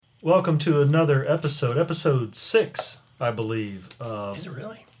Welcome to another episode 6, I believe, of Is it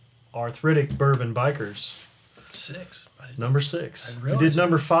really? Arthritic Bourbon Bikers. 6. Number 6. I didn't We realize did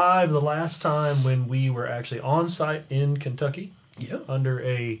number 5 the last time when we were actually on site in Kentucky Yeah. under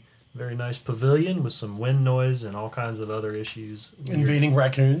a very nice pavilion with some wind noise and all kinds of other issues. Invading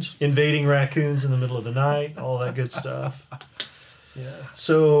raccoons. Invading raccoons in the middle of the night, all that good stuff. Yeah.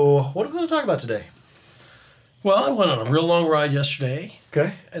 So, what are we going to talk about today? Well, I went on a real long ride yesterday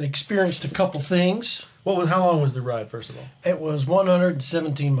Okay. and experienced a couple things. How long was the ride, first of all? It was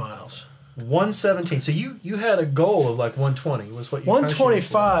 117 miles. 117. So you had a goal of like 120 was what you kinda shooting for.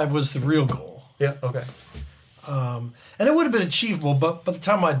 125 was the real goal. Yeah, okay. And it would have been achievable, but by the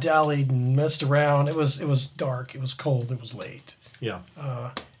time I dallied and messed around, it was dark, it was cold, it was late. Yeah.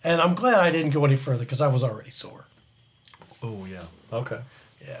 And I'm glad I didn't go any further because I was already sore. Oh, yeah. Okay.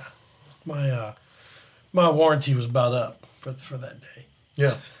 Yeah. My warranty was about up for that day.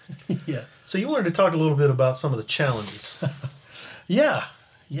 Yeah. Yeah. So you wanted to talk a little bit about some of the challenges. Yeah.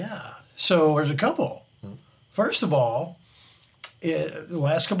 So there's a couple. First of all, the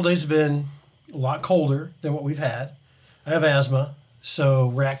last couple days have been a lot colder than what we've had. I have asthma, so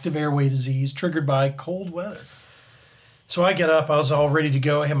reactive airway disease triggered by cold weather. So I get up, I was all ready to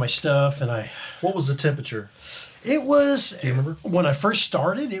go, I had my stuff, and What was the temperature? it was, Do you remember? when I first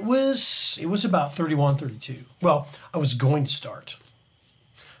started, it was about 31, 32. Well, I was going to start.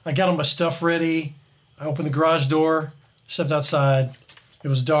 I got all my stuff ready. I opened the garage door, stepped outside. It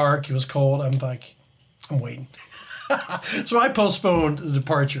was dark. It was cold. I'm like, I'm waiting. So I postponed the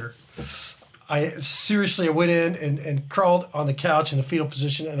departure. I went in and crawled on the couch in a fetal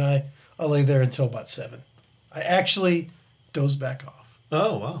position, and I lay there until about 7. I actually dozed back off.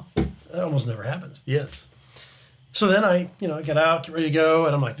 Oh, wow. That almost never happens. Yes. So then I get out, get ready to go,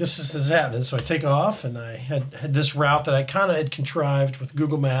 and I'm like, this is happening. So I take off, and I had this route that I kind of had contrived with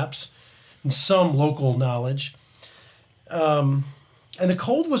Google Maps and some local knowledge. And the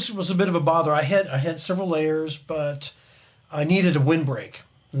cold was a bit of a bother. I had several layers, but I needed a windbreak.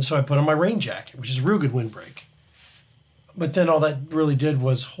 And so I put on my rain jacket, which is a real good windbreak. But then all that really did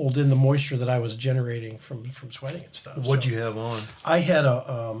was hold in the moisture that I was generating from sweating and stuff. What'd you have on? I had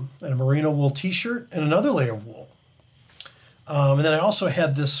a merino wool T-shirt and another layer of wool. And then I also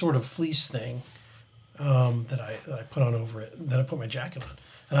had this sort of fleece thing that I put on over it, that I put my jacket on.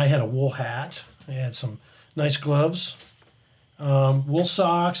 And I had a wool hat. I had some nice gloves, wool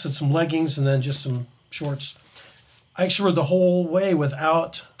socks, and some leggings, and then just some shorts. I actually rode the whole way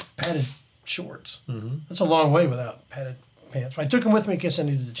without padded shorts. Mm-hmm. That's a long way without padded pants. I took them with me in case I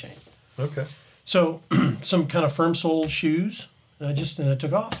needed to change. Okay. So some kind of firm-soled shoes, and I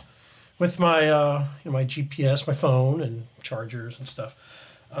took off with my my GPS, my phone, and chargers and stuff.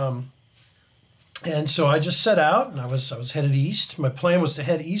 And so I just set out, and I was headed east. My plan was to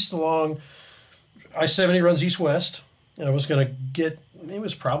head east along I-70 runs east-west, and I was going to get, it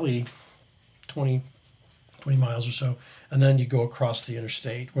was probably 20 miles or so, and then you go across the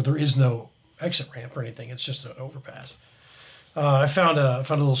interstate where there is no exit ramp or anything. It's just an overpass. I found a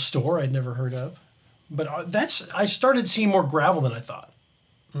little store I'd never heard of, but I started seeing more gravel than I thought.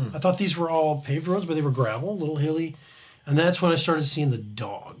 I thought these were all paved roads, but they were gravel, a little hilly, and that's when I started seeing the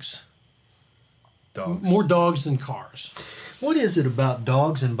dogs. Dogs. More dogs than cars. What is it about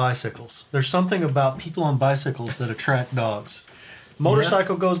dogs and bicycles? There's something about people on bicycles that attract dogs.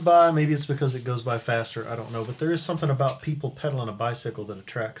 Motorcycle goes by, maybe it's because it goes by faster, I don't know, but there is something about people pedaling a bicycle that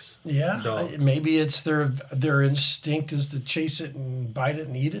attracts dogs. Maybe it's their instinct is to chase it and bite it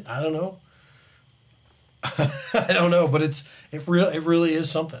and eat it. I don't know. I don't know, but it really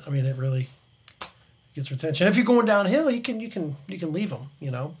is something. I mean, it really gets your attention. If you're going downhill, you can leave them,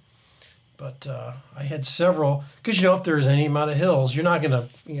 But I had several because if there's any amount of hills, you're not gonna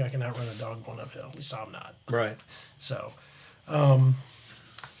outrun a dog going uphill. At least I'm not. Right. So,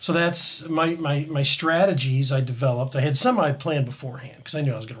 so that's my strategies I developed. I had some I planned beforehand because I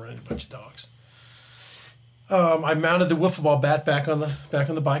knew I was going to run into a bunch of dogs. I mounted the wiffle ball bat back on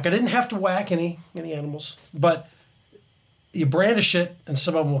the bike. I didn't have to whack any animals, but you brandish it, and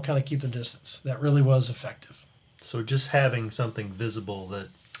some of them will kind of keep their distance. That really was effective. So just having something visible that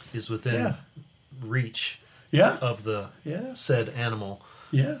is within reach of the said animal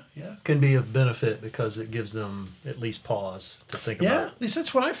can be of benefit because it gives them at least pause to think about. Yeah, at least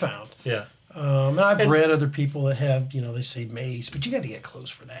that's what I found. Yeah. And I've read other people that have, they say mace, but you got to get close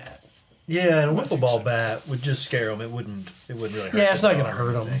for that. Yeah, and a wiffle ball bat would just scare them. It wouldn't really hurt. Yeah, it's not going to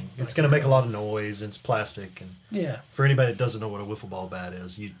hurt them. It's going to make a lot of noise, and it's plastic. And for anybody that doesn't know what a wiffle ball bat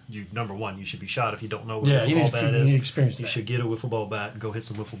is, you number one, you should be shot if you don't know what a wiffle ball bat is. You need experience You should get a wiffle ball bat and go hit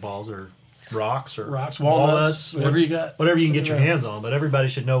some wiffle balls or rocks or walnuts, whatever you got. Whatever you can get your around. hands on. But everybody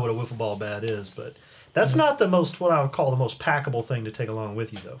should know what a wiffle ball bat is. But that's not the most, what I would call the most packable thing to take along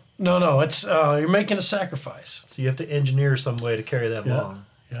with you, though. No, it's you're making a sacrifice. So you have to engineer some way to carry that along.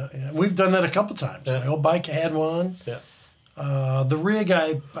 Yeah. We've done that a couple times. Yeah. My old bike had one. Yeah. The rig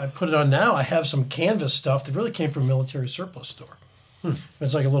I put it on now, I have some canvas stuff that really came from a military surplus store.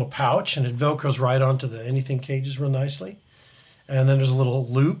 It's like a little pouch, and it velcros right onto the anything cages real nicely. And then there's a little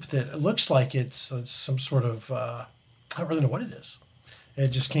loop that looks like it's some sort of, I don't really know what it is. It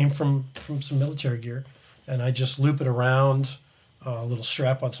just came from some military gear. And I just loop it around a little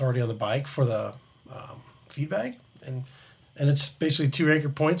strap that's already on the bike for the feed bag. And it's basically 2 anchor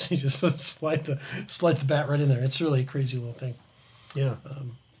points. You just slide the bat right in there. It's really a crazy little thing. Yeah.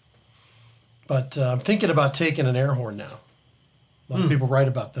 But I'm thinking about taking an air horn now. A lot of people write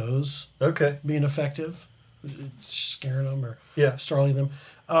about those Okay. being effective, scaring them or Yeah. startling them.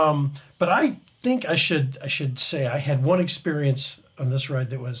 But I think I should say I had one experience on this ride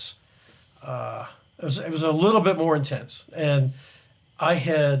that was it was a little bit more intense. And I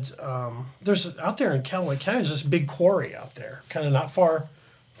had there's out there in Callaway County, there's this big quarry out there, kind of not far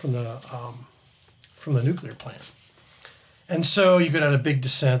from the nuclear plant. And so you go down a big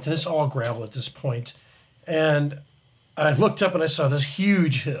descent, and it's all gravel at this point. And I looked up and I saw this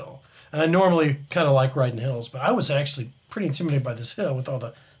huge hill. And I normally kind of like riding hills, but I was actually pretty intimidated by this hill with all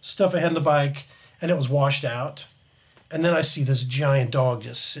the stuff I had on the bike, and it was washed out. And then I see this giant dog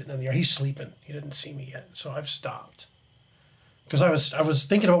just sitting in the air. He's sleeping. He didn't see me yet, so I've stopped. Because I was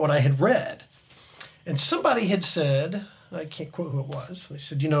thinking about what I had read. And somebody had said, I can't quote who it was, they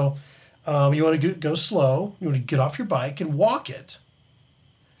said, you want to go slow, you want to get off your bike and walk it,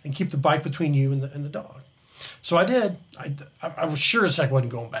 and keep the bike between you and the dog. So I did. I was sure as heck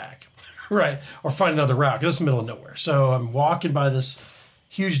wasn't going back, right? Or find another route, because it's the middle of nowhere. So I'm walking by this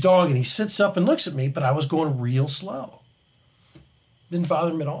huge dog, and he sits up and looks at me, but I was going real slow. Didn't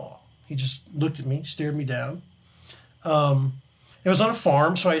bother him at all. He just looked at me, stared me down. It was on a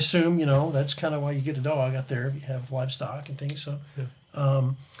farm, so I assume, that's kind of why you get a dog out there. You have livestock and things. So,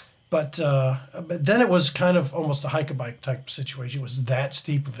 yeah. But then it was kind of almost a hike-a-bike type situation. It was that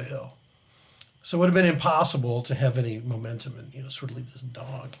steep of a hill. So it would have been impossible to have any momentum and, sort of leave this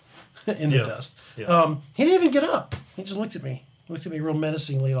dog in the dust. Yeah. He didn't even get up. He just looked at me real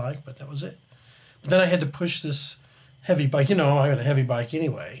menacingly like, but that was it. But then I had to push this heavy bike. I had a heavy bike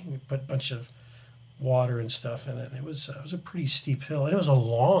anyway. We put a bunch of water and stuff in it. And it was a pretty steep hill, and it was a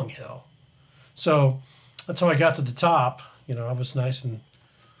long hill. So that's how I got to the top. I was nice and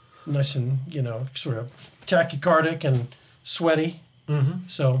sort of tachycardic and sweaty. Mm-hmm.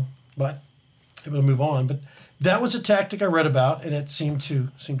 So, but able to move on. But that was a tactic I read about, and it seemed to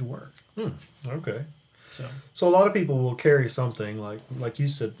work. Okay. So a lot of people will carry something like you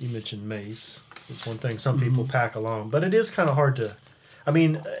said. You mentioned mace. It's one thing some people pack along, but it is kind of hard to. I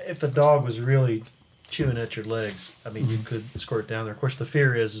mean, if the dog was really chewing at your legs, you could squirt down there. Of course, the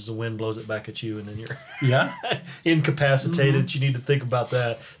fear is the wind blows it back at you, and then you're incapacitated. Mm-hmm. You need to think about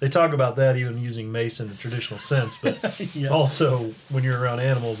that. They talk about that even using mace in the traditional sense, but also when you're around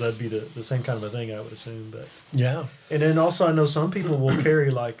animals, that'd be the same kind of a thing, I would assume. But yeah, and then also I know some people will carry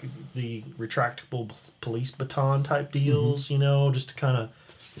like the retractable police baton type deals, just to kind of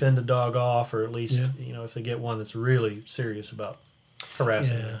fend the dog off, or at least if they get one that's really serious about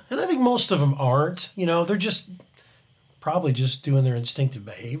harassing them. And I think most of them aren't. They're just probably just doing their instinctive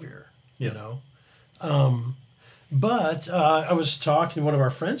behavior. But I was talking to one of our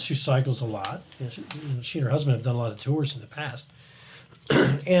friends who cycles a lot. She and her husband have done a lot of tours in the past,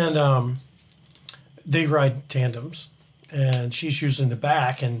 and they ride tandems, and she's using the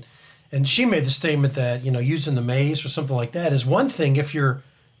back, and she made the statement that using the mace or something like that is one thing if you're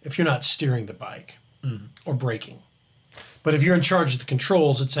not steering the bike or braking. But if you're in charge of the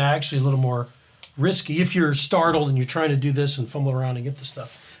controls, it's actually a little more risky. If you're startled and you're trying to do this and fumble around and get the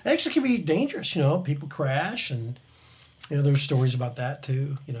stuff, it actually can be dangerous. People crash, and there's stories about that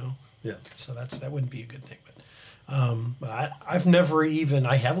too. Yeah. So that wouldn't be a good thing. But I've never even.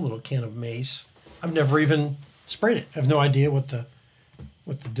 I have a little can of mace. I've never even sprayed it. I have no idea what the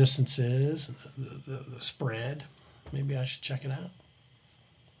distance is and the spread. Maybe I should check it out.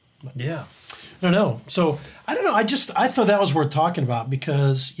 But yeah. I don't know. So I don't know. I thought that was worth talking about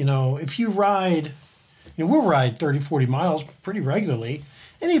because, if you ride, we'll ride 30, 40 miles pretty regularly.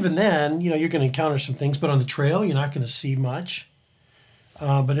 And even then, you're going to encounter some things. But on the trail, you're not going to see much.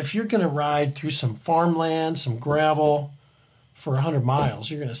 But if you're going to ride through some farmland, some gravel for 100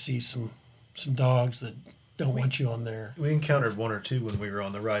 miles, you're going to see some dogs that don't want you on there. We encountered one or two when we were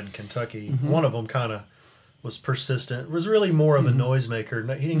on the ride in Kentucky. Mm-hmm. One of them kind of was persistent. Was really more of a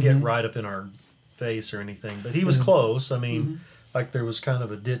noisemaker. He didn't get right up in our face or anything, but he was close. I mean, like there was kind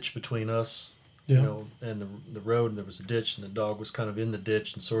of a ditch between us, you know, and the road, and there was a ditch, and the dog was kind of in the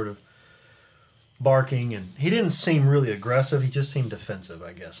ditch and sort of barking, and he didn't seem really aggressive. He just seemed defensive,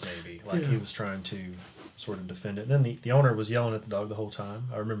 I guess, maybe. Like he was trying to sort of defend it. And then the owner was yelling at the dog the whole time.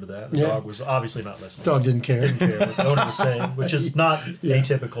 I remember that. The dog was obviously not listening. Dog didn't care. Didn't care what the owner was saying, which is not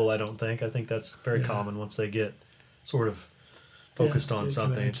atypical, I don't think. I think that's very common once they get sort of focused on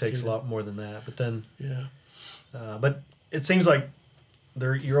something. It takes a lot more than that. But then, but it seems like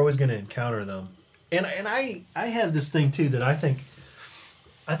you're always going to encounter them. And I have this thing too that I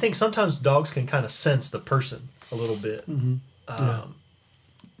think sometimes dogs can kind of sense the person a little bit.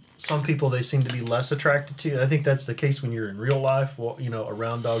 Some people they seem to be less attracted to. I think that's the case when you're in real life. Well, you know,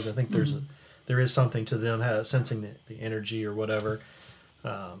 around dogs, I think there is something to them sensing the energy or whatever.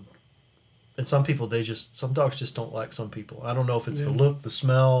 And some people some dogs just don't like some people. I don't know if it's the look, the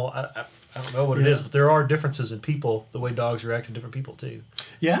smell. I don't know what it is, but there are differences in people, the way dogs react to different people too.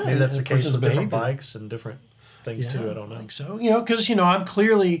 Yeah, maybe that's the case with different bikes and different things too. I don't know. I think so. You know, because I'm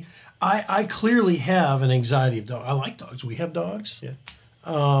clearly, I clearly have an anxiety of dogs. I like dogs. We have dogs. Yeah.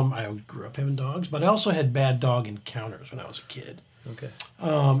 I grew up having dogs, but I also had bad dog encounters when I was a kid. Okay.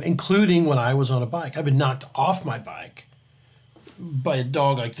 Including when I was on a bike. I've been knocked off my bike by a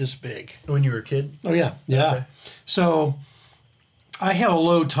dog like this big. When you were a kid? Oh yeah, yeah. Okay. So I have a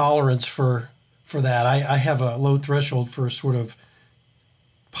low tolerance for that. I have a low threshold for sort of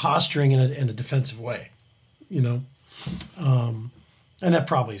posturing in a defensive way, you know. And that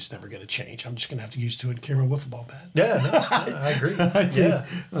probably is never going to change. I'm just going to have to get used to it and carry my wiffle ball bat. Yeah, no, I agree. I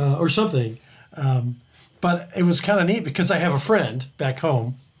think, or something. But it was kind of neat because I have a friend back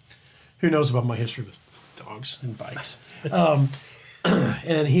home who knows about my history with dogs and bikes.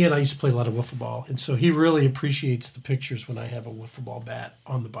 And he and I used to play a lot of wiffle ball. And so he really appreciates the pictures when I have a wiffle ball bat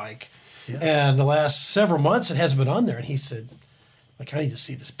on the bike. Yeah. And the last several months, it hasn't been on there. And he said, like, I need to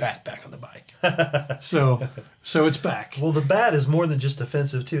see this bat back on the bike. So it's back. Well, the bat is more than just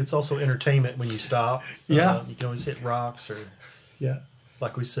defensive, too. It's also entertainment when you stop. Yeah. You can always hit rocks or, yeah,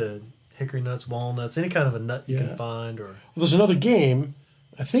 like we said, hickory nuts, walnuts, any kind of a nut you can find. Or well, there's another game,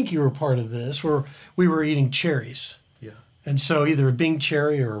 I think you were part of this, where we were eating cherries. Yeah. And so either a Bing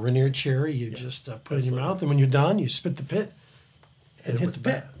cherry or a Rainier cherry, you just put it in your mouth, and when you're done, you spit the pit and hit the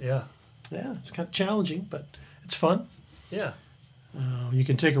pit. Yeah. Yeah, it's kind of challenging, but it's fun. Yeah. You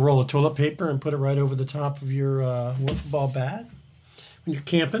can take a roll of toilet paper and put it right over the top of your wiffle ball bat when you're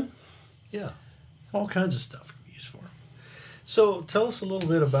camping. Yeah. All kinds of stuff can be used for. So tell us a little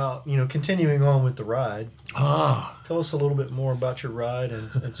bit about, continuing on with the ride. Tell us a little bit more about your ride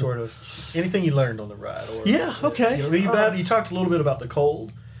and sort of anything you learned on the ride. Or, yeah, okay. You talked a little bit about the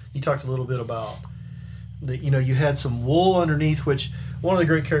cold. You talked a little bit about you had some wool underneath, which one of the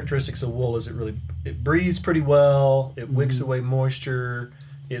great characteristics of wool is it breathes pretty well, it wicks away moisture,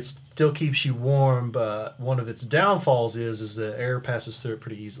 it still keeps you warm, but one of its downfalls is the air passes through it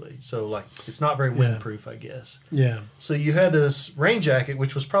pretty easily. So it's not very windproof, I guess. Yeah. So you had this rain jacket,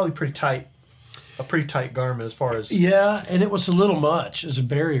 which was probably a pretty tight garment as far as... Yeah, and it was a little much as a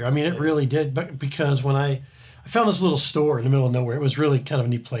barrier. I mean, it really did, but because when I found this little store in the middle of nowhere, it was really kind of a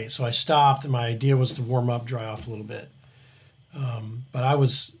neat place. So I stopped, and my idea was to warm up, dry off a little bit. But I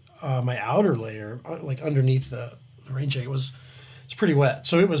was my outer layer, like underneath the rain jacket, it's pretty wet.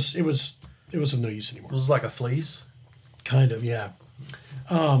 So it was of no use anymore. It was like a fleece, kind of, yeah,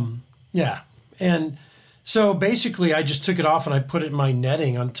 yeah. And so basically, I just took it off and I put it in my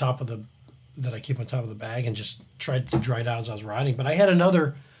netting on top of that I keep on top of the bag and just tried to dry it out as I was riding. But I had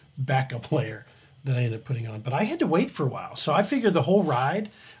another backup layer that I ended up putting on. But I had to wait for a while, so I figured the whole ride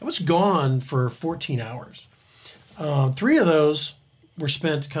I was gone for 14 hours. 3 of those were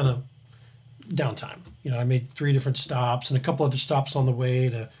spent kind of downtime. I made 3 different stops and a couple other stops on the way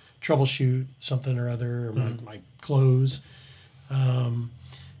to troubleshoot something or other, or my clothes. And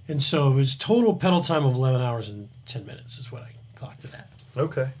so it was total pedal time of 11 hours and 10 minutes is what I clocked it at.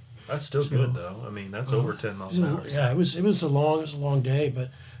 Okay. That's still good, though. I mean, that's over 10 miles an hour. Yeah, it was a long day,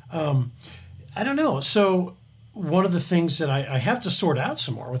 but I don't know. So one of the things that I have to sort out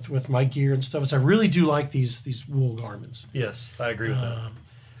some more with my gear and stuff is I really do like these wool garments. Yes, I agree with that.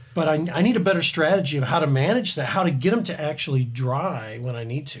 But I need a better strategy of how to manage that, how to get them to actually dry when I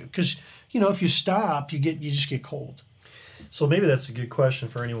need to. Because, if you stop, you just get cold. So maybe that's a good question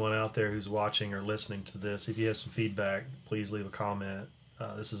for anyone out there who's watching or listening to this. If you have some feedback, please leave a comment.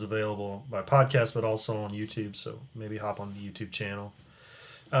 This is available by podcast, but also on YouTube. So maybe hop on the YouTube channel.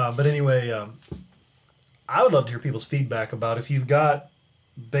 But anyway, I would love to hear people's feedback about if you've got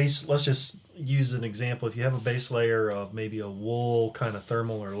let's just use an example. If you have a base layer of maybe a wool kind of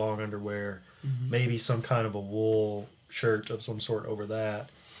thermal or long underwear, maybe some kind of a wool shirt of some sort over that,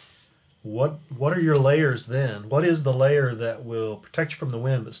 what are your layers then? What is the layer that will protect you from the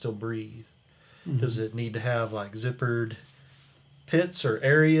wind but still breathe? Does it need to have like zippered pits or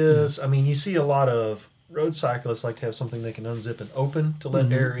areas? I mean, you see a lot of road cyclists like to have something they can unzip and open to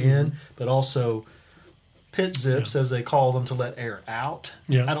let air in, but also pit zips, as they call them, to let air out.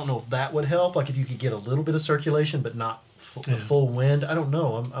 Yeah. I don't know if that would help. Like if you could get a little bit of circulation, but not the full wind. I don't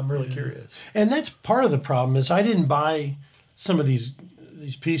know. I'm really curious. And that's part of the problem is I didn't buy some of these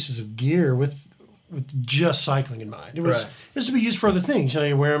pieces of gear with just cycling in mind. It was this would be used for other things.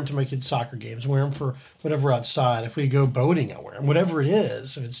 You wear them to my kids' soccer games, wear them for whatever outside. If we go boating, I wear them. Whatever it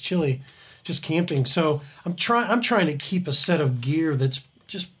is, if it's chilly, just camping. So I'm trying to keep a set of gear that's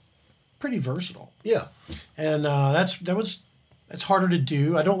just pretty versatile. Yeah. And that's harder to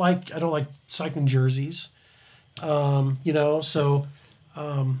do. I don't like cycling jerseys. So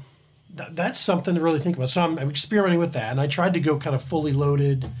that's something to really think about. So I'm experimenting with that, and I tried to go kind of fully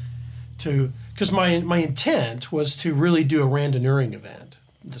loaded because my intent was to really do a randonneuring event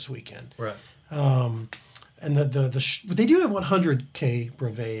this weekend. Right. And they do have 100K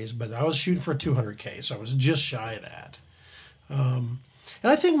brevets, but I was shooting for 200K, so I was just shy of that.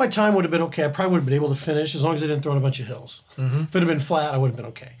 And I think my time would have been okay. I probably would have been able to finish as long as I didn't throw in a bunch of hills. If it had been flat, I would have been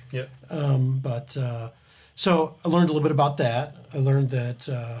okay. Yep. So I learned a little bit about that. I learned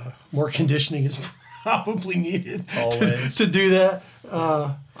that more conditioning is probably needed to do that.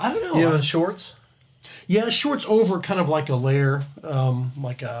 I don't know. You having shorts? Yeah, shorts over kind of like a layer,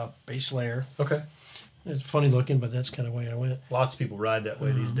 like a base layer. Okay. It's funny looking, but that's kind of the way I went. Lots of people ride that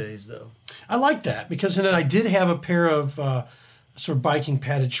way these days, though. I like that because then I did have a pair of sort of biking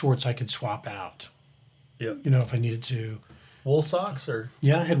padded shorts I could swap out. Yep. If I needed to. Wool socks or?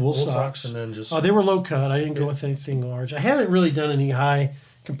 Yeah, I had wool socks. And then just... they were low cut. I didn't go with anything large. I haven't really done any high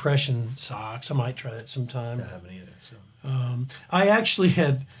compression socks. I might try that sometime. I haven't either. So. I actually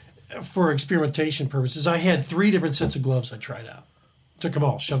had, for experimentation purposes, I had 3 different sets of gloves I tried out. Took them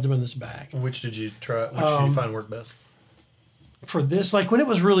all, shoved them in this bag. Which did you try? Which did you find worked best? For this, like when it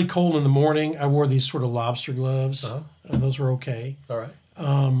was really cold in the morning, I wore these sort of lobster gloves, and those were okay. All right.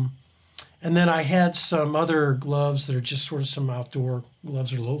 And then I had some other gloves that are just sort of some outdoor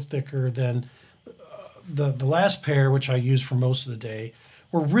gloves that are a little thicker than the last pair, which I used for most of the day,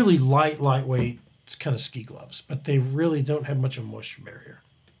 were really lightweight kind of ski gloves, but they really don't have much of a moisture barrier.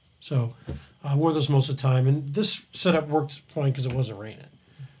 So I wore those most of the time, and this setup worked fine because it wasn't raining.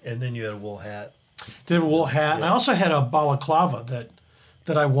 And then you had a wool hat. Did have a wool hat, and I also had a balaclava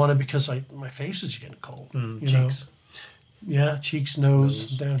that I wanted because my face was getting cold. Cheeks. Yeah, cheeks,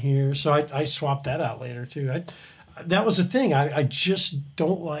 nose down here. So I swapped that out later too. That was the thing. I just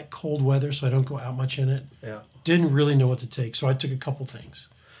don't like cold weather, so I don't go out much in it. Yeah. Didn't really know what to take, so I took a couple things.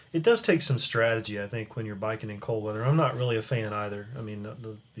 It does take some strategy, I think, when you're biking in cold weather. I'm not really a fan either. I mean,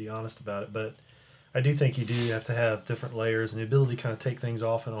 to be honest about it, but I do think you do have to have different layers and the ability to kind of take things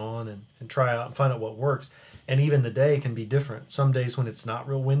off and on and try out and find out what works. And even the day can be different. Some days when it's not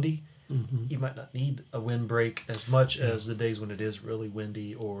real windy, you might not need a windbreak as much as the days when it is really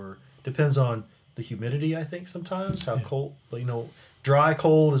windy, or depends on the humidity, I think, sometimes, how cold, dry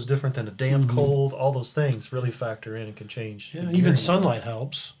cold is different than a damp cold. All those things really factor in and can change. Yeah, and even sunlight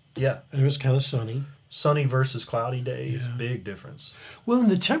helps. Yeah. And it was kind of sunny. Sunny versus cloudy days, big difference. Well, and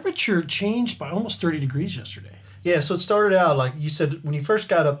the temperature changed by almost 30 degrees yesterday. Yeah, so it started out, like you said, when you first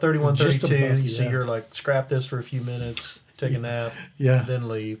got up 31, Just 32, above, so you're like, scrap this for a few minutes, take a nap, then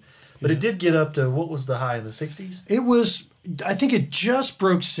leave. But it did get up to, what was the high in the 60s? It was, I think it just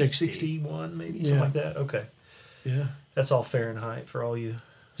broke 60. 61 maybe, something like that? Okay. Yeah. That's all Fahrenheit for all you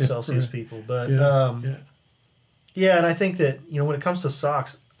Celsius people. But, yeah, and I think that, when it comes to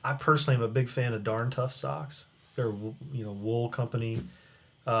socks, I personally am a big fan of Darn Tough socks. They're wool company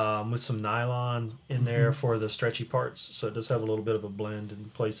with some nylon in there for the stretchy parts, so it does have a little bit of a blend in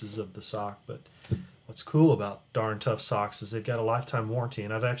places of the sock. But what's cool about Darn Tough socks is they've got a lifetime warranty,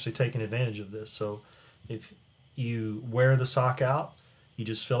 and I've actually taken advantage of this. So if you wear the sock out, you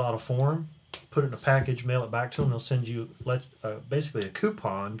just fill out a form, put it in a package, mail it back to them. They'll send you basically a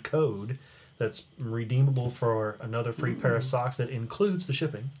coupon code that's redeemable for another free pair of socks that includes the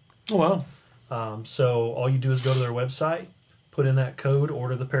shipping. Oh, wow. So all you do is go to their website, put in that code,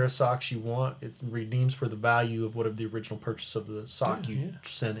 order the pair of socks you want. It redeems for the value of whatever the original purchase of the sock you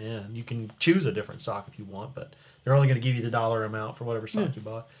sent in. You can choose a different sock if you want, but they're only going to give you the dollar amount for whatever sock you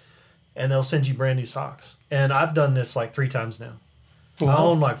bought. And they'll send you brand new socks. And I've done this like 3 times now. I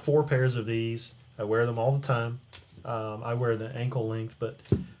own like 4 pairs of these. I wear them all the time. I wear the ankle length, but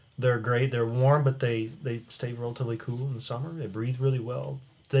They're great. They're warm, but they stay relatively cool in the summer. They breathe really well.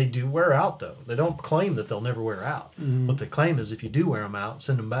 They do wear out, though. They don't claim that they'll never wear out. What they claim is if you do wear them out,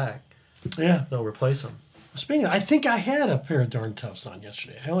 send them back. Yeah. They'll replace them. Speaking of, I think I had a pair of Darn Toughs on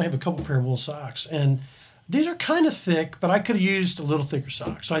yesterday. I only have a couple pair of wool socks. And these are kind of thick, but I could have used a little thicker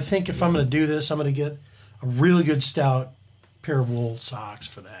socks. So I think if I'm going to do this, I'm going to get a really good stout pair of wool socks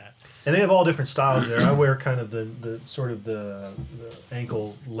for that. And they have all different styles there. I wear kind of the sort of the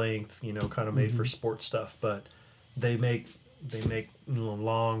ankle length, kind of made for sport stuff. But they make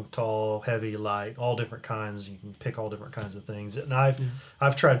long, tall, heavy, light, all different kinds. You can pick all different kinds of things. And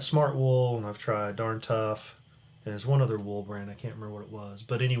I've tried Smart Wool and I've tried Darn Tough. And there's one other wool brand. I can't remember what it was.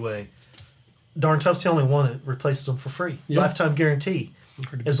 But anyway, Darn Tough's the only one that replaces them for free. Yeah. Lifetime guarantee.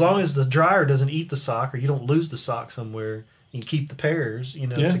 As long as the dryer doesn't eat the sock or you don't lose the sock somewhere, you keep the pairs,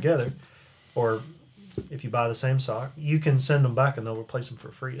 together. Or if you buy the same sock, you can send them back and they'll replace them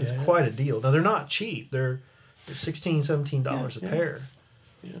for free. It's quite a deal. Now, they're not cheap. They're $16, $17 a pair.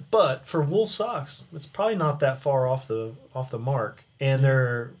 Yeah. But for wool socks, it's probably not that far off the mark. And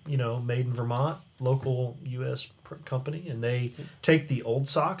they're, made in Vermont, local U.S. company, and they take the old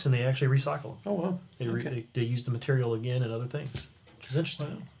socks and they actually recycle them. Oh, wow. They use the material again and other things, which is interesting.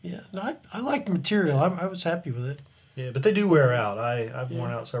 Wow. Yeah, no, I like the material. I was happy with it. Yeah, but they do wear out. I've worn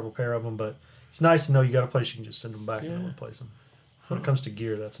out several pair of them, but it's nice to know you got a place you can just send them back and replace them. When it comes to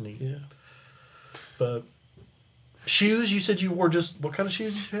gear, that's neat. Yeah. But shoes, you said you wore what kind of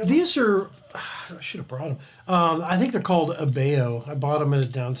shoes did you have? These are, I should have brought them. I think they're called Abeo. I bought them at a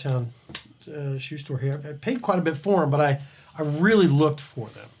downtown shoe store here. I paid quite a bit for them, but I really looked for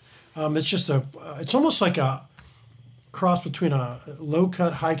them. It's just it's almost like a cross between a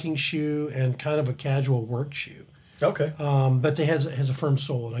low-cut hiking shoe and kind of a casual work shoe. Okay. But it has a firm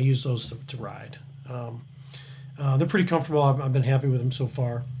sole, and I use those to ride. They're pretty comfortable. I've been happy with them so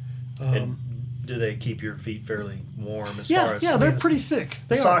far. And do they keep your feet fairly warm as far as... Yeah, they're pretty thick.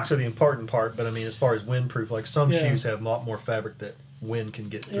 The socks are the important part, but as far as windproof, like some shoes have a lot more fabric that wind can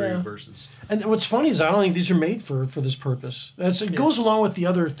get through versus... And what's funny is I don't think these are made for this purpose. It goes along with the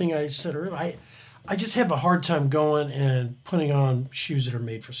other thing I said earlier. I just have a hard time going and putting on shoes that are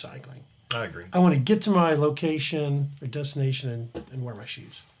made for cycling. I agree. I want to get to my location or destination and wear my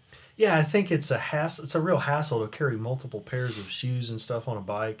shoes. Yeah, I think it's a hassle. It's a real hassle to carry multiple pairs of shoes and stuff on a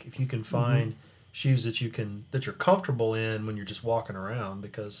bike. If you can find shoes that you're comfortable in when you're just walking around,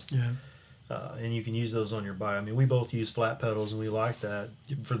 because and you can use those on your bike. We both use flat pedals, and we like that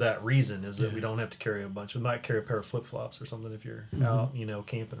for that reason. Is that we don't have to carry a bunch. We might carry a pair of flip flops or something if you're out,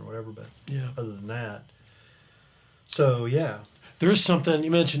 camping or whatever. But other than that, so yeah. There is something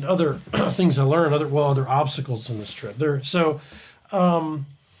you mentioned. Other things I learned. Other obstacles in this trip.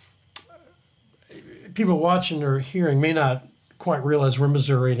 People watching or hearing may not quite realize we're in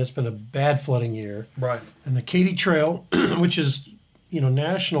Missouri and it's been a bad flooding year. Right. And the Katy Trail, which is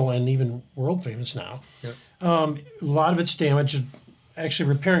national and even world famous now, a lot of it's damaged. Actually,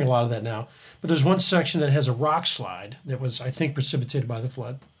 repairing a lot of that now. But there's one section that has a rock slide that was, I think, precipitated by the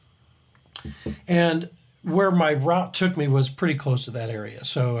flood. And where my route took me was pretty close to that area.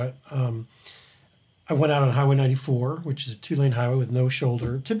 So I went out on Highway 94, which is a 2-lane highway with no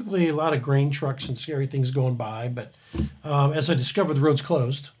shoulder. Typically a lot of grain trucks and scary things going by, but as I discovered, the road's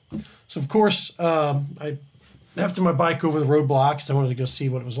closed. So, of course, I left my bike over the roadblock because I wanted to go see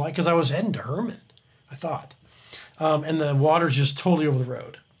what it was like, because I was heading to Herman, I thought. And the water's just totally over the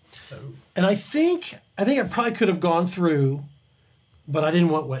road. Oh. And I think I probably could have gone through, but I didn't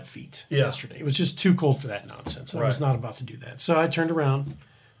want wet feet yesterday. It was just too cold for that nonsense. I was not about to do that. So I turned around,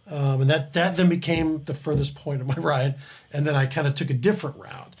 and that then became the furthest point of my ride. And then I kind of took a different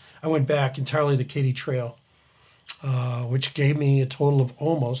route. I went back entirely to the Katy Trail, which gave me a total of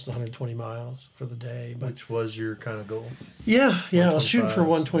almost 120 miles for the day. Which was your kind of goal? Yeah. I was shooting for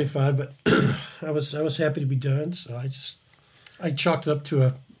 125, but I was happy to be done. So I chalked it up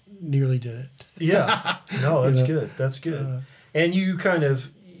to nearly did it. Yeah. No, that's good. That's good. And you kind of,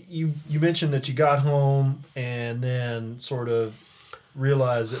 you mentioned that you got home and then sort of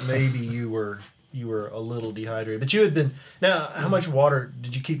realized that maybe you were a little dehydrated. But you had been, now, how much water,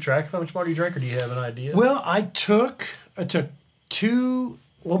 did you keep track of how much water you drank, or do you have an idea? Well, I took 2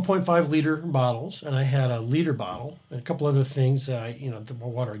 1.5 liter bottles, and I had a liter bottle and a couple other things that the more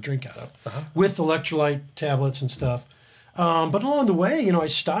water I drink out of, with electrolyte tablets and stuff. But along the way, I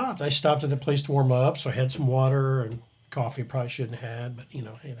stopped. I stopped at the place to warm up, so I had some water and coffee. Probably shouldn't have had, but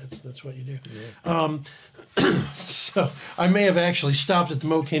hey, that's what you do. Yeah. So I may have actually stopped at the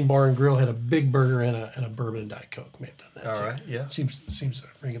Mocaine Bar and Grill, had a big burger and a bourbon and Diet Coke. May have done that. All right, yeah. Seems to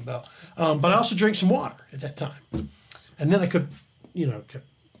ring a bell. But I also drank some water at that time, and then I could,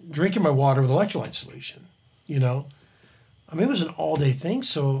 drinking my water with electrolyte solution. You know, I mean, it was an all-day thing.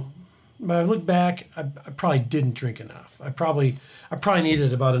 So when I look back, I probably didn't drink enough. I probably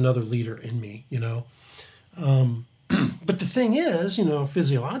needed about another liter in me. You know, but the thing is, you know,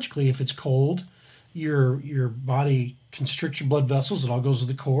 physiologically, if it's cold, your body constricts your blood vessels. It all goes to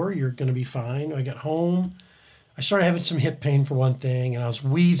the core. You're going to be fine. I got home. I started having some hip pain for one thing, and I was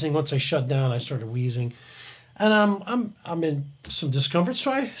wheezing. Once I shut down, I started wheezing, and I'm in some discomfort.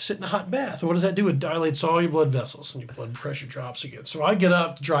 So I sit in a hot bath. What does that do? It dilates all your blood vessels, and your blood pressure drops again. So I get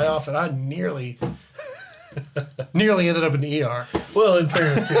up to dry off, and I nearly ended up in the ER. Well, in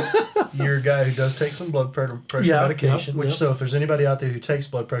fairness to you're a guy who does take some blood pressure medication, so if there's anybody out there who takes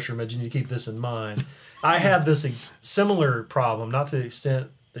blood pressure meds, you need to keep this in mind. I have this similar problem, not to the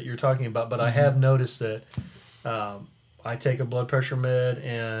extent that you're talking about, but I have noticed that I take a blood pressure med,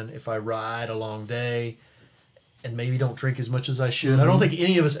 and if I ride a long day and maybe don't drink as much as I should, I don't think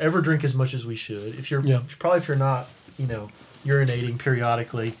any of us ever drink as much as we should. If you're not, you know, urinating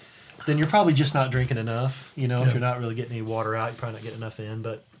periodically, then you're probably just not drinking enough. You know, if you're not really getting any water out, you're probably not getting enough in.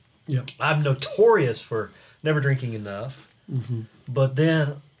 But I'm notorious for never drinking enough. But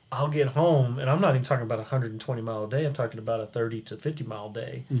then I'll get home, and I'm not even talking about a 120-mile a day. I'm talking about a 30 to 50-mile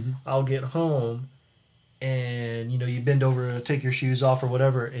day. I'll get home, and, you know, you bend over to take your shoes off or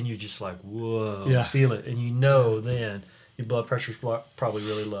whatever, and you're just like, whoa, feel it. And you know then your blood pressure's probably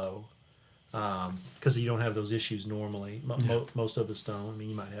really low because you don't have those issues normally. Most of us don't. I mean,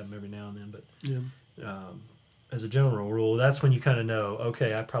 you might have them every now and then, but as a general rule, that's when you kind of know,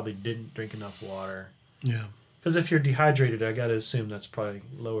 okay, I probably didn't drink enough water. Yeah. Because if you're dehydrated, I got to assume that's probably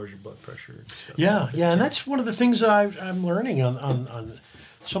lowers your blood pressure and stuff. And that's one of the things that I'm learning on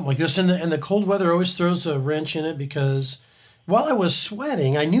something like this. And the cold weather always throws a wrench in it because while I was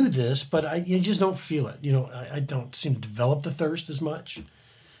sweating, I knew this, but you just don't feel it. You know, I don't seem to develop the thirst as much.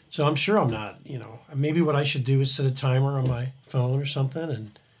 So I'm sure I'm not, you know, maybe what I should do is set a timer on my phone or something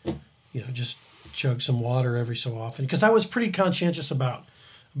and, you know, just chug some water every so often. Because I was pretty conscientious about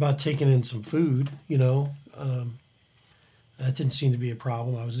taking in some food, you know. That didn't seem to be a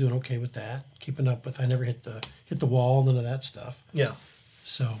problem. I was doing okay with that, keeping up with. I never hit the wall, none of that stuff. Yeah.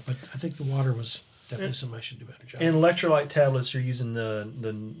 So, but I think the water was definitely something I should do a better job. And electrolyte tablets, you're using the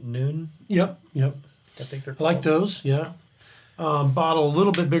Noon. Yep. I think they're called. I like those. Yeah. Bottle a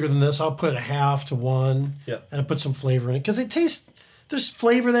little bit bigger than this. I'll put a half to one. Yep. And I put some flavor in it because it tastes. There's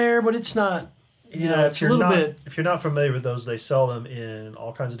flavor there, but it's not. You know, it's a little bit. If you're not familiar with those, they sell them in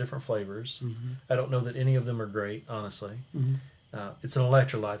all kinds of different flavors. I don't know that any of them are great, honestly. It's an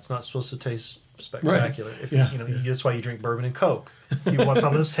electrolyte. It's not supposed to taste spectacular. Right. If that's why you drink bourbon and Coke. If you want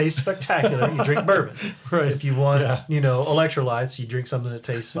something that tastes spectacular, you drink bourbon. Right. If you want, electrolytes, you drink something that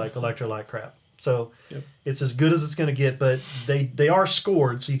tastes like electrolyte crap. So it's as good as it's going to get, but they are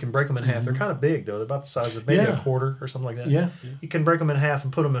scored, so you can break them in half. They're kind of big, though. They're about the size of maybe a quarter or something like that. Yeah. You can break them in half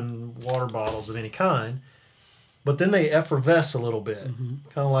and put them in water bottles of any kind, but then they effervesce a little bit, kind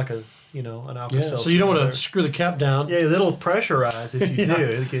of like an Alka-Seltzer. So you don't want to screw the cap down. Yeah, it'll pressurize if you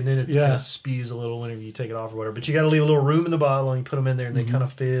do, and then it kind of spews a little whenever you take it off or whatever. But you got to leave a little room in the bottle, and you put them in there, and they kind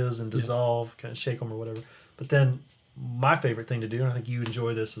of fizz and dissolve, kind of shake them or whatever. But then my favorite thing to do, and I think you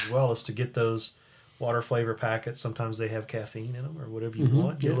enjoy this as well, is to get those water flavor packets. Sometimes they have caffeine in them or whatever you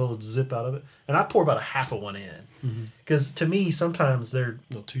want. Get a little zip out of it. And I pour about a half of one in. Because to me, sometimes they're,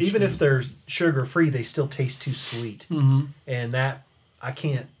 even if they're sugar-free, they still taste too sweet. And that, I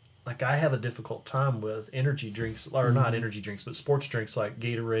can't, like I have a difficult time with energy drinks, or not energy drinks, but sports drinks like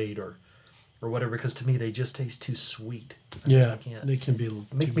Gatorade or whatever, because to me they just taste too sweet. I can't. They can be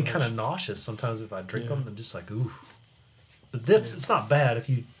make me kind of nauseous sometimes if I drink them. I'm just like, ooh. But it's not bad if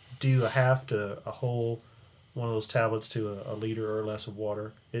you do a half to a whole one of those tablets to a liter or less of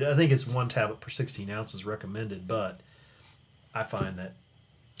water. I think it's one tablet per 16 ounces recommended, but I find that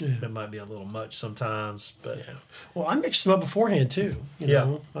it might be a little much sometimes. But well, I mixed them up beforehand too. You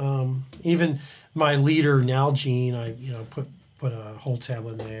know? Even my liter Nalgene, I put a whole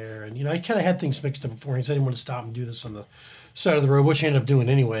tablet in there, and I kind of had things mixed up beforehand. So I didn't want to stop and do this on the side of the road, which I ended up doing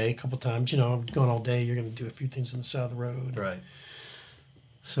anyway a couple times. I'm going all day. You're going to do a few things on the side of the road, right?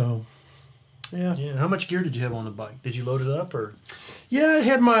 So, yeah. How much gear did you have on the bike? Did you load it up or? Yeah, I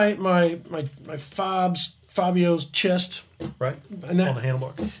had my Fabio's chest. Right. And that, on the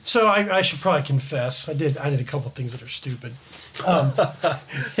handlebar. So I should probably confess, I did a couple of things that are stupid.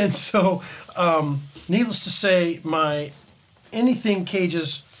 And so, needless to say, my anything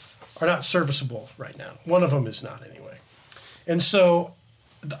cages are not serviceable right now. One of them is not anyway. And so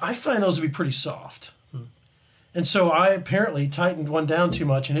I find those to be pretty soft. And so I apparently tightened one down too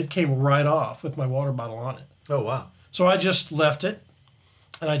much, and it came right off with my water bottle on it. Oh, wow. So I just left it,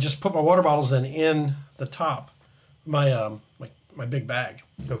 and I just put my water bottles then in the top, my my big bag,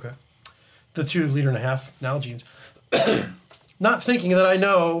 Okay. the 2.5 liter Nalgene's, not thinking that I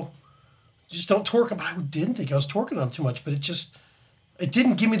know, just don't torque them. But I didn't think I was torquing them too much, but it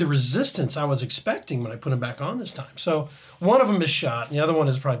didn't give me the resistance I was expecting when I put them back on this time. So one of them is shot, and the other one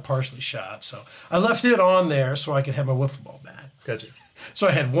is probably partially shot. So I left it on there so I could have my wiffle ball bat. Gotcha. So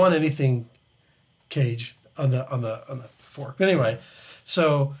I had one anything cage on the fork. But anyway,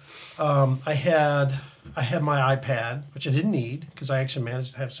 so I had my iPad, which I didn't need because I actually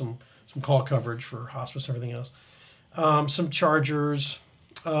managed to have some call coverage for hospice and everything else. Some chargers,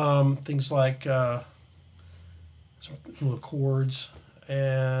 things like some little cords,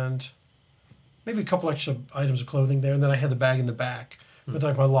 and maybe a couple extra items of clothing there. And then I had the bag in the back with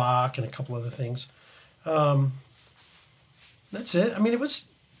like my lock and a couple other things. That's it. I mean,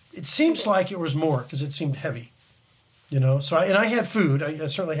 it seems like it was more because it seemed heavy, you know. So I had food. I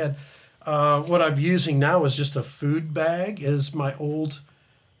certainly had, what I'm using now is just a food bag, is my old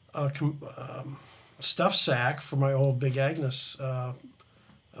stuff sack for my old Big Agnes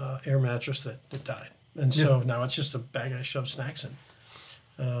air mattress that died. And so now it's just a bag I shove snacks in.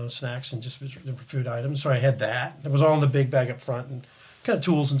 Snacks and just different food items. So I had that. It was all in the big bag up front and kind of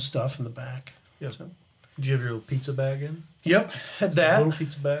tools and stuff in the back. Yep. So, Did you have your little pizza bag in? yep, had that. Little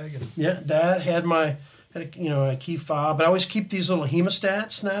pizza bag. And Yeah, that had a key fob. But I always keep these little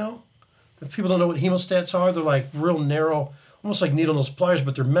hemostats now. If people don't know what hemostats are, they're like real narrow, almost like needle nose pliers,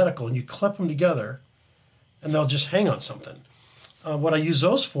 but they're medical, and you clip them together, and they'll just hang on something. What I use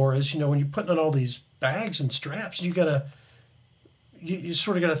those for is, when you're putting on all these bags and straps, you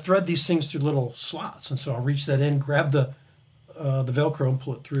sort of gotta thread these things through little slots, and so I'll reach that in, grab the Velcro, and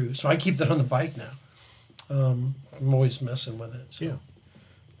pull it through. So I keep that on the bike now. I'm always messing with it. So Yeah.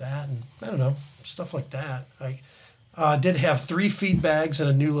 that, and I don't know, stuff like that. I did have 3 feed bags and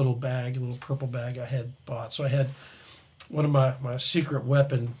a new little bag, a little purple bag I had bought. So I had one of my secret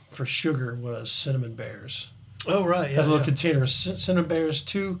weapon for sugar was cinnamon bears. Oh right, yeah. Had a little yeah. container of cinnamon bears,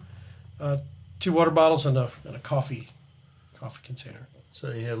 two water bottles, and a coffee container.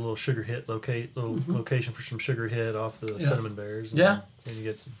 So you had a little sugar hit location for some sugar hit off the Yeah. cinnamon bears. And Yeah. And you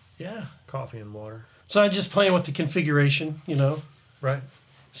get some coffee and water. So I just playing with the configuration, Right.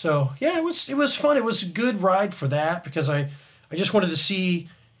 So yeah, it was fun. It was a good ride for that because I just wanted to see,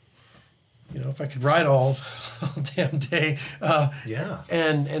 if I could ride all damn day. Yeah.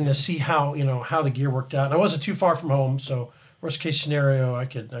 And to see how how the gear worked out. And I wasn't too far from home, so worst case scenario, I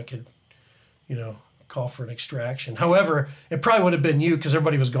could call for an extraction. However, it probably would have been you because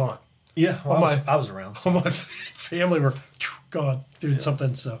everybody was gone. Yeah. Well, I was around. All my family were gone doing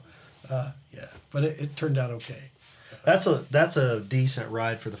something. So but it turned out okay. That's a decent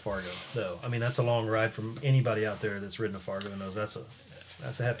ride for the Fargo, though. I mean, that's a long ride from anybody out there that's ridden a Fargo and knows that's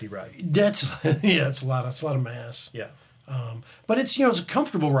a hefty ride. It's a lot of mass. Yeah. But it's it's a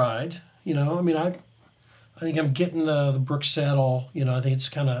comfortable ride. I mean, I think I'm getting the Brooks saddle. I think it's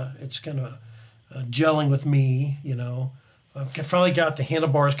kind of gelling with me. I've finally got the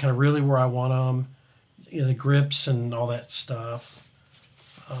handlebars kind of really where I want them. The grips and all that stuff.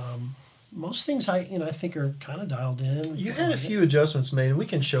 Most things I think are kind of dialed in. You had a few adjustments made, and we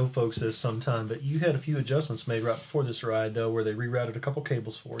can show folks this sometime, but you had a few adjustments made right before this ride, though, where they rerouted a couple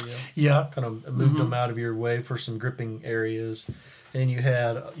cables for you. Yeah. Kind of moved them out of your way for some gripping areas. And you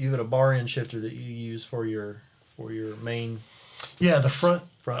had a bar end shifter that you use for your main the front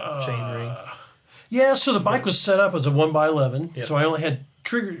chain ring. Yeah, so the bike was set up as a 1x11. Yep. So I only had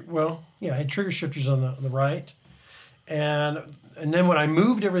I had trigger shifters on the right. And then when I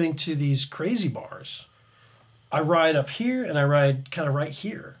moved everything to these crazy bars, I ride up here and I ride kind of right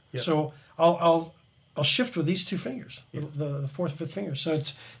here. Yep. So I'll shift with these 2 fingers, the 4th and 5th finger. So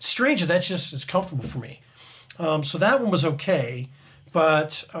it's strange that it's comfortable for me. So that one was okay,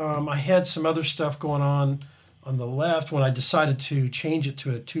 but I had some other stuff going on the left when I decided to change it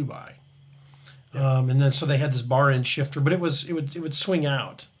to a 2x. And then so they had this bar end shifter, but it would swing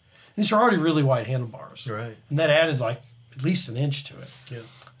out. And these are already really wide handlebars, Right. And that added like at least an inch to it. Yeah.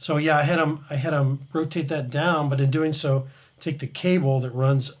 So yeah, I had them rotate that down, but in doing so, take the cable that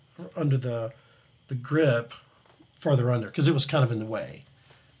runs under the grip farther under because it was kind of in the way.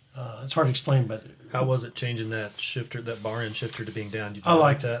 It's hard to explain, but How was it changing that bar end shifter to being down? Did you I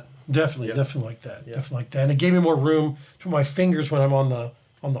like that? Definitely like that. Yeah. Definitely like that. And it gave me more room to my fingers when I'm on the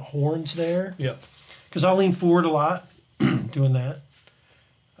horns there. Yeah. Because I lean forward a lot doing that.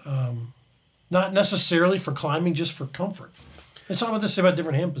 Not necessarily for climbing, just for comfort. It's all what they say about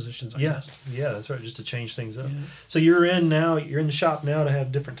different hand positions, I guess. Yeah, that's right. Just to change things up. Yeah. So you're in the shop now to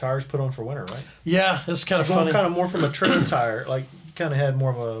have different tires put on for winter, right? Yeah, it's kind of funny. Kind of more from a trail tire, like kind of had more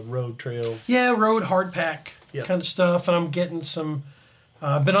of a road trail. Yeah, road hard pack Yep. kind of stuff, and I'm getting some.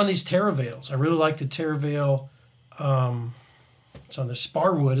 I've been on these Terravales. I really like the Terravale. It's on the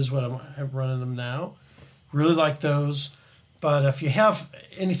Sparwood is what I'm running them now. Really like those. But if you have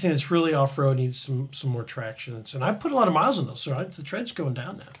anything that's really off road, needs some more traction, and I put a lot of miles on those, so the tread's going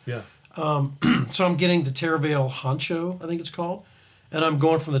down now. Yeah. So I'm getting the Terravale Honcho, I think it's called, and I'm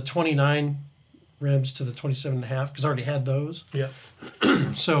going from the 29 rims to the 27.5 because I already had those. Yeah.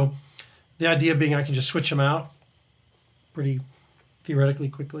 So the idea being I can just switch them out pretty theoretically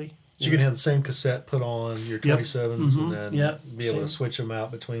quickly. So you can have the same cassette put on your 27s and then be able to switch them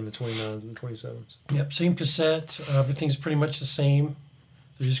out between the 29s and the 27s. Yep, same cassette. Everything's pretty much the same.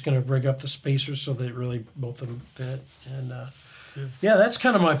 They're just going to rig up the spacers so that really both of them fit. And that's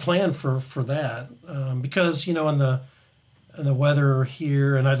kind of my plan for that because in the weather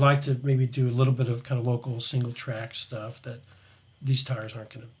here, and I'd like to maybe do a little bit of kind of local single track stuff that these tires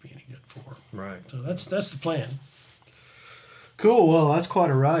aren't going to be any good for. Right. So that's the plan. Cool. Well, that's quite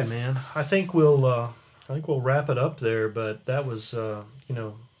a ride, man. I think we'll wrap it up there. But that was it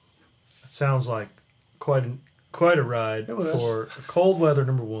sounds like quite a ride for cold weather.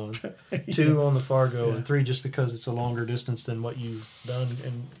 Number one, 2 on the Fargo, and 3 just because it's a longer distance than what you've done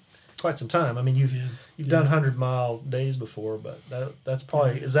in quite some time. I mean, you've done 100-mile days before, but that's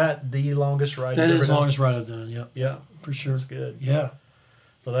probably is that the longest ride? That you've is the ever done? longest ride I've done. Yep. Yeah, for sure. That's good. Yeah.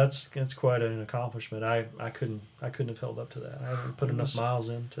 Well, that's quite an accomplishment. I couldn't have held up to that. I haven't put enough miles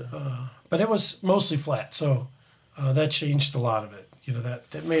in to. But it was mostly flat, so that changed a lot of it.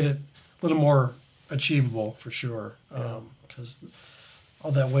 That made it a little more achievable for sure. Because all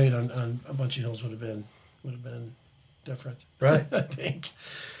that weight on a bunch of hills would have been different. Right. I think.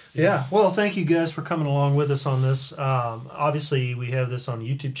 Yeah. Well, thank you guys for coming along with us on this. Obviously, we have this on the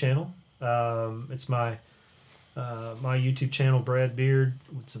YouTube channel. It's my YouTube channel, Brad Beard.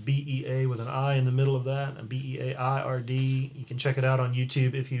 It's a BEA with an I in the middle of that, and BEAIRD. You can check it out on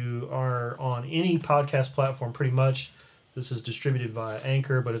YouTube. If you are on any podcast platform, pretty much, this is distributed via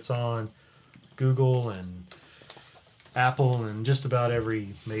Anchor, but it's on Google and Apple and just about every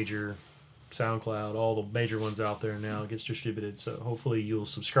major SoundCloud, all the major ones out there now. It gets distributed. So hopefully you'll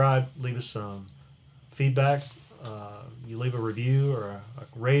subscribe, leave us some feedback. You leave a review or a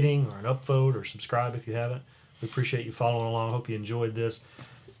rating or an upvote or subscribe if you haven't. We appreciate you following along. Hope you enjoyed this.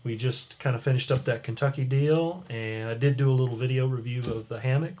 We just kind of finished up that Kentucky deal, and I did do a little video review of the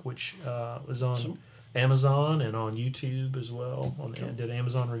hammock, which is on Amazon and on YouTube as well. I did an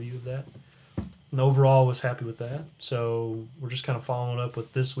Amazon review of that. And overall, was happy with that. So we're just kind of following up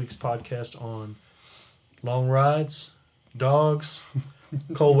with this week's podcast on long rides, dogs,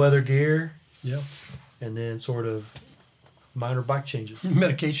 cold weather gear, and then sort of minor bike changes.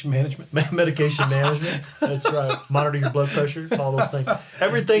 Medication management. Medication management. That's right. Monitor your blood pressure, all those things.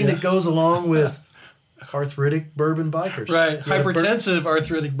 Everything that goes along with arthritic bourbon bikers. Right. Hypertensive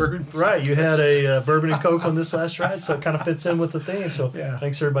arthritic bourbon. Right. You had a bourbon and Coke on this last ride, so it kind of fits in with the theme. So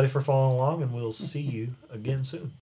thanks everybody for following along, and we'll see you again soon.